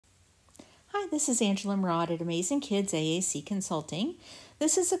Hi, this is Angela Moorad at Amazing Kids AAC Consulting.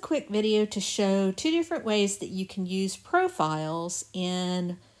 This is a quick video to show two different ways that you can use profiles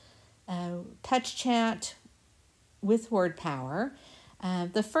in TouchChat with WordPower.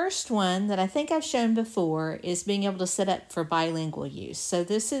 The first one that I think I've shown before is being able to set up for bilingual use. So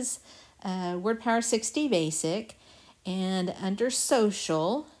this is WordPower 60 Basic, and under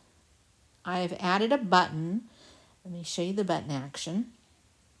Social, I've added a button. Let me show you the button action.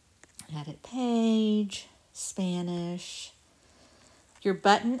 Edit page, Spanish. Your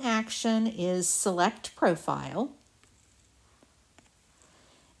button action is select profile.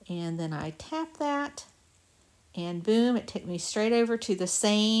 And then I tap that, and boom, it took me straight over to the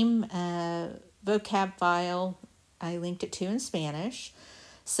same vocab file I linked it to in Spanish.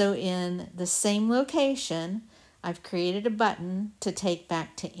 So in the same location, I've created a button to take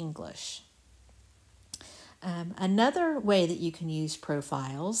back to English. Another way that you can use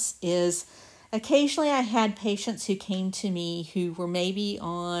profiles is occasionally I had patients who came to me who were maybe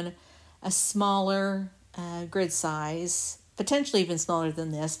on a smaller grid size, potentially even smaller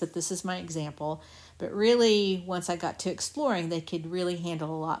than this, but this is my example. But really, once I got to exploring, they could really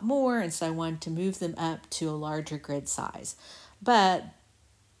handle a lot more, and so I wanted to move them up to a larger grid size. But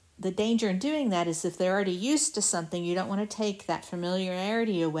the danger in doing that is if they're already used to something, you don't want to take that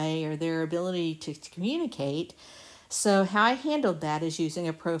familiarity away or their ability to communicate. So how I handled that is using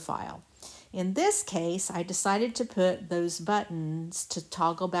a profile. In this case, I decided to put those buttons to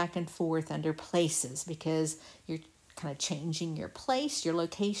toggle back and forth under places because you're kind of changing your place, your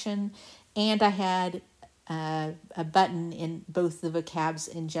location, and I had a button in both the vocabs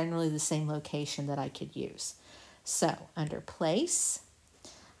in generally the same location that I could use. So under place,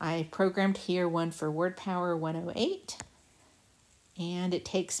 I programmed here one for WordPower 108, and it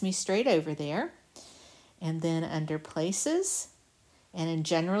takes me straight over there. And then under Places, and in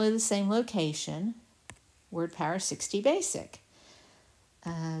generally the same location, WordPower 60 Basic.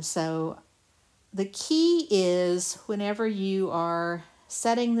 So the key is whenever you are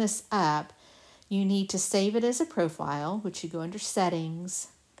setting this up, you need to save it as a profile, which you go under Settings,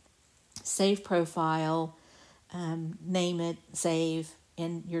 Save Profile, name it, save,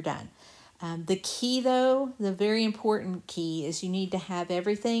 and you're done. The key though, the very important key is you need to have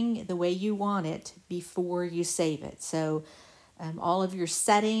everything the way you want it before you save it. So all of your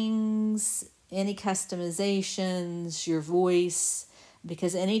settings, any customizations, your voice,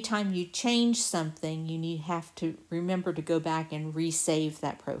 because anytime you change something, you have to remember to go back and resave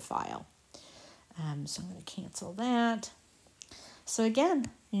that profile. So I'm going to cancel that. So again,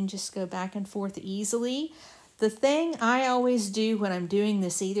 you can just go back and forth easily. The thing I always do when I'm doing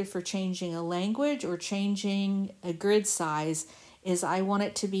this, either for changing a language or changing a grid size, is I want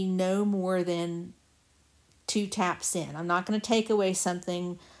it to be no more than 2 taps in. I'm not going to take away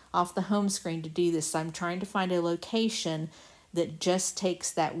something off the home screen to do this. So I'm trying to find a location that just takes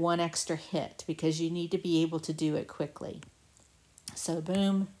that one extra hit because you need to be able to do it quickly. So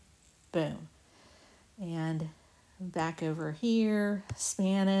boom, boom. And back over here,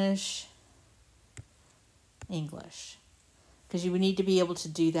 Spanish, English, because you would need to be able to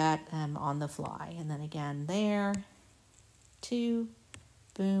do that on the fly. And then again there, 2,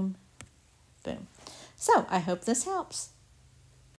 boom, boom. So I hope this helps.